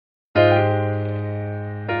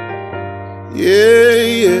Yeah,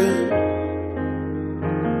 yeah.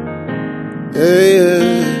 Yeah,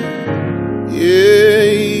 yeah,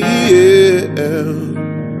 yeah,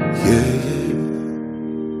 yeah.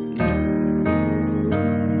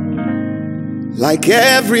 Like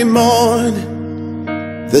every morning,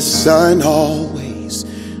 the sun always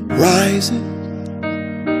rising,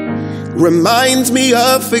 reminds me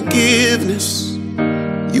of forgiveness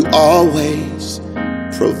you always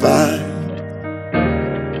provide.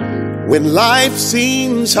 When life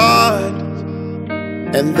seems hard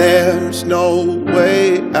and there's no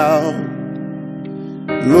way out,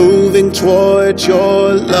 moving toward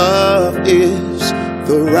your love is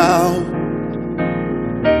the route.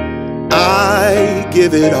 I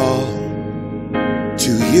give it all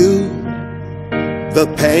to you. The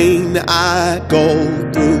pain I go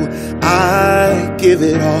through, I give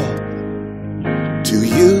it all to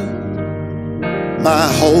you. My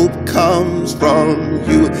hope comes from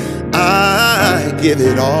you. I give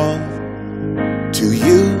it all to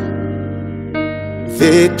you.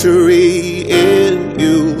 Victory in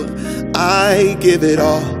you. I give it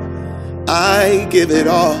all. I give it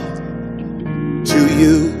all to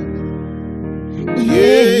you.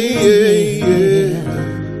 Yeah, yeah,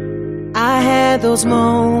 yeah. I had those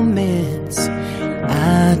moments,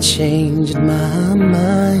 I changed my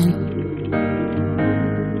mind,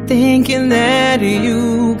 thinking that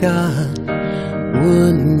you, God,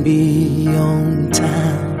 wouldn't be on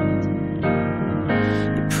time.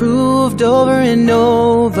 You proved over and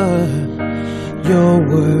over your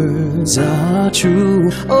words are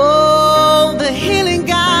true. Oh, the healing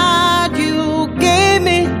God you gave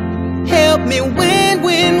me, help me win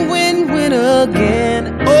again.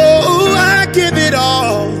 Oh, I give it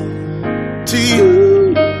all to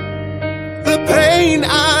you. The pain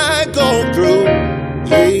I go through,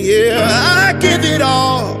 yeah, yeah, I give it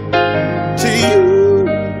all to you.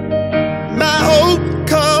 My hope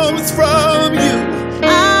comes from you.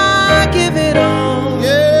 I give it all,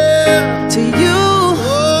 yeah, to you.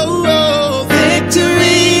 Oh, oh,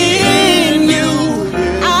 victory in you.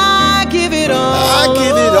 Yeah. I give it all. I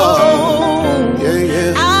give it all. Yeah,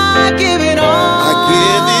 yeah. I give it all. I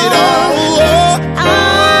give it all.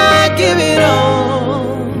 I give it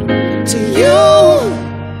all to you.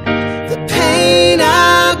 The pain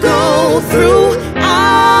I go through,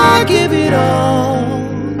 I give it all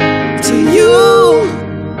to you.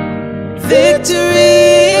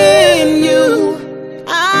 Victory in you,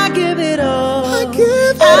 I give it all. I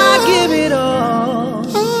give it all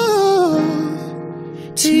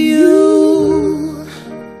to you.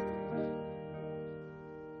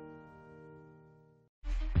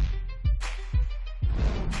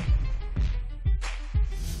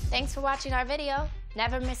 Thanks for watching our video.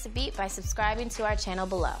 Never miss a beat by subscribing to our channel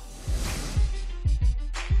below.